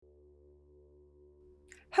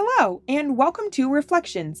Hello, and welcome to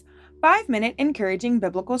Reflections, 5-minute encouraging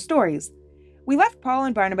biblical stories. We left Paul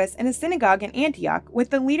and Barnabas in a synagogue in Antioch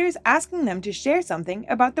with the leaders asking them to share something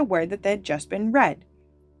about the word that had just been read.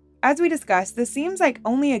 As we discussed, this seems like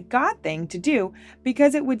only a God thing to do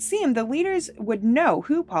because it would seem the leaders would know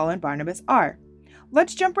who Paul and Barnabas are.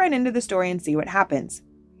 Let's jump right into the story and see what happens.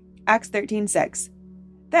 Acts 13:6.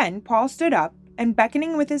 Then Paul stood up and,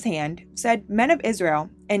 beckoning with his hand, said, "Men of Israel,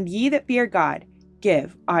 and ye that fear God,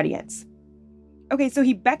 give audience." Okay, so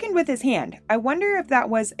he beckoned with his hand. I wonder if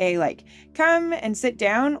that was come and sit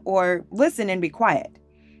down or listen and be quiet.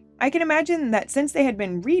 I can imagine that since they had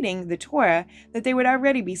been reading the Torah, that they would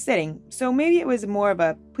already be sitting, so maybe it was more of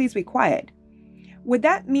a please be quiet. Would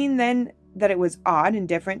that mean then that it was odd and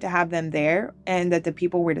different to have them there and that the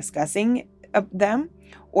people were discussing them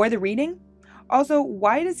or the reading? Also,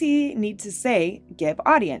 why does he need to say give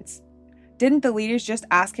audience? Didn't the leaders just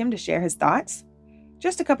ask him to share his thoughts?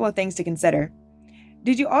 Just a couple of things to consider.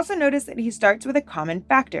 Did you also notice that he starts with a common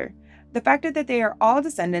factor? The fact that they are all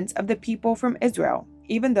descendants of the people from Israel,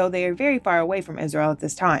 even though they are very far away from Israel at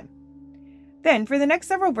this time. Then, for the next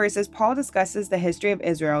several verses, Paul discusses the history of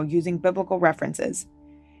Israel using biblical references.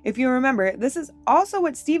 If you remember, this is also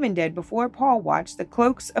what Stephen did before Paul watched the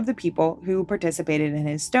cloaks of the people who participated in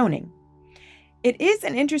his stoning. It is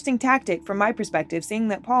an interesting tactic from my perspective, seeing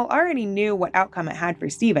that Paul already knew what outcome it had for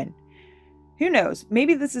Stephen. Who knows,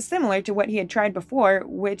 maybe this is similar to what he had tried before,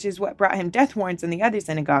 which is what brought him death warrants in the other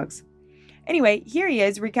synagogues. Anyway, here he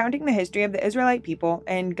is recounting the history of the Israelite people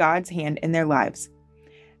and God's hand in their lives.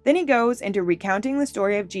 Then he goes into recounting the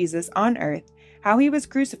story of Jesus on earth, how he was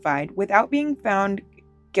crucified without being found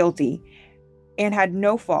guilty and had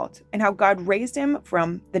no fault, and how God raised him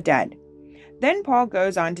from the dead. Then Paul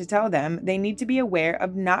goes on to tell them they need to be aware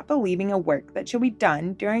of not believing a work that shall be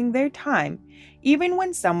done during their time, even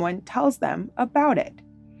when someone tells them about it.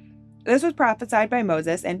 This was prophesied by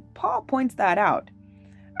Moses, and Paul points that out.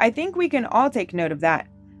 I think we can all take note of that.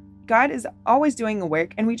 God is always doing a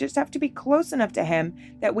work, and we just have to be close enough to him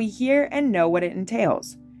that we hear and know what it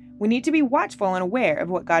entails. We need to be watchful and aware of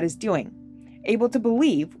what God is doing, able to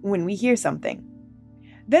believe when we hear something.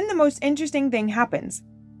 Then the most interesting thing happens.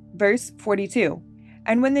 Verse 42.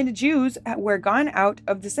 And when the Jews were gone out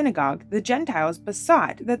of the synagogue, the Gentiles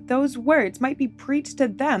besought that those words might be preached to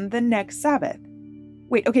them the next Sabbath.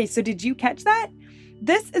 Wait, okay, so did you catch that?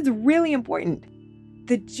 This is really important.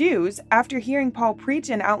 The Jews, after hearing Paul preach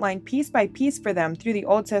and outline piece by piece for them through the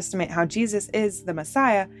Old Testament how Jesus is the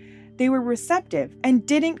Messiah, they were receptive and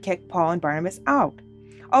didn't kick Paul and Barnabas out.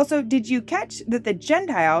 Also, did you catch that the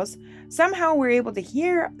Gentiles somehow were able to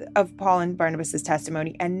hear of Paul and Barnabas'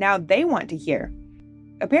 testimony, and now they want to hear?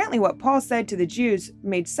 Apparently what Paul said to the Jews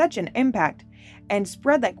made such an impact and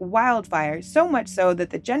spread like wildfire, so much so that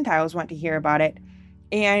the Gentiles want to hear about it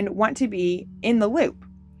and want to be in the loop.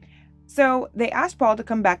 So they asked Paul to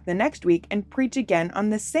come back the next week and preach again on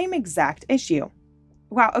the same exact issue.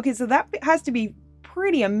 Wow, okay, so that has to be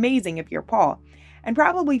pretty amazing if you're Paul, and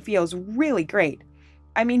probably feels really great.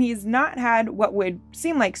 I mean, he's not had what would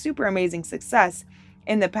seem like super amazing success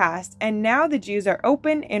in the past, and now the Jews are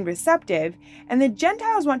open and receptive, and the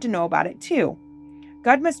Gentiles want to know about it too.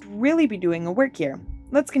 God must really be doing a work here.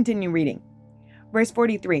 Let's continue reading. Verse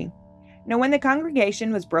 43. Now when the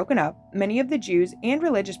congregation was broken up, many of the Jews and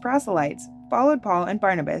religious proselytes followed Paul and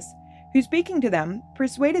Barnabas, who, speaking to them,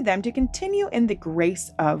 persuaded them to continue in the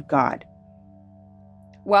grace of God.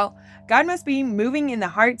 Well, God must be moving in the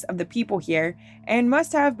hearts of the people here and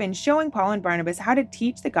must have been showing Paul and Barnabas how to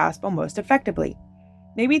teach the gospel most effectively.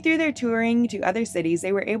 Maybe through their touring to other cities,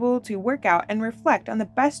 they were able to work out and reflect on the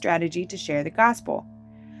best strategy to share the gospel.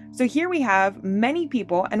 So here we have many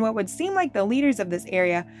people and what would seem like the leaders of this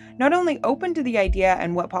area not only open to the idea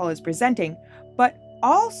and what Paul is presenting, but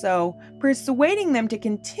also persuading them to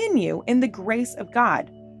continue in the grace of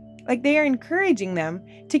God. Like they are encouraging them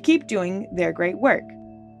to keep doing their great work.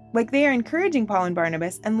 Like they are encouraging Paul and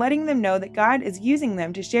Barnabas and letting them know that God is using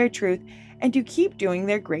them to share truth and to keep doing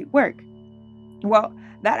their great work. Well,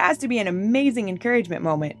 that has to be an amazing encouragement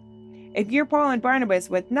moment. If you're Paul and Barnabas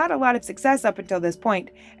with not a lot of success up until this point,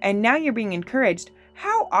 and now you're being encouraged,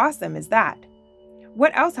 how awesome is that?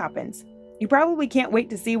 What else happens? You probably can't wait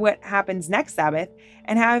to see what happens next Sabbath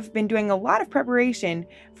and have been doing a lot of preparation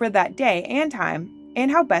for that day and time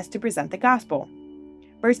and how best to present the gospel.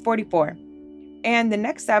 Verse 44. And the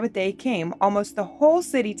next Sabbath day came almost the whole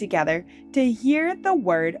city together to hear the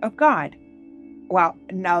word of God. Wow,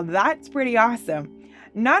 now that's pretty awesome.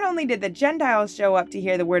 Not only did the Gentiles show up to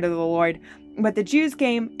hear the word of the Lord, but the Jews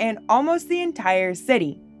came and almost the entire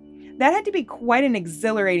city. That had to be quite an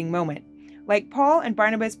exhilarating moment. Like Paul and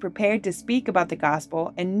Barnabas prepared to speak about the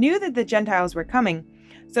gospel and knew that the Gentiles were coming,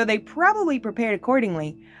 so they probably prepared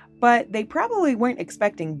accordingly, but they probably weren't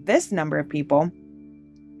expecting this number of people.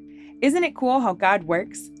 Isn't it cool how God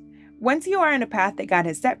works? Once you are on a path that God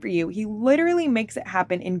has set for you, He literally makes it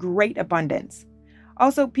happen in great abundance.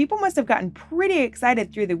 Also, people must have gotten pretty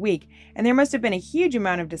excited through the week, and there must have been a huge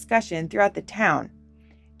amount of discussion throughout the town.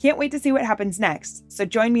 Can't wait to see what happens next, so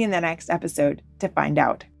join me in the next episode to find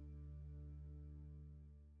out.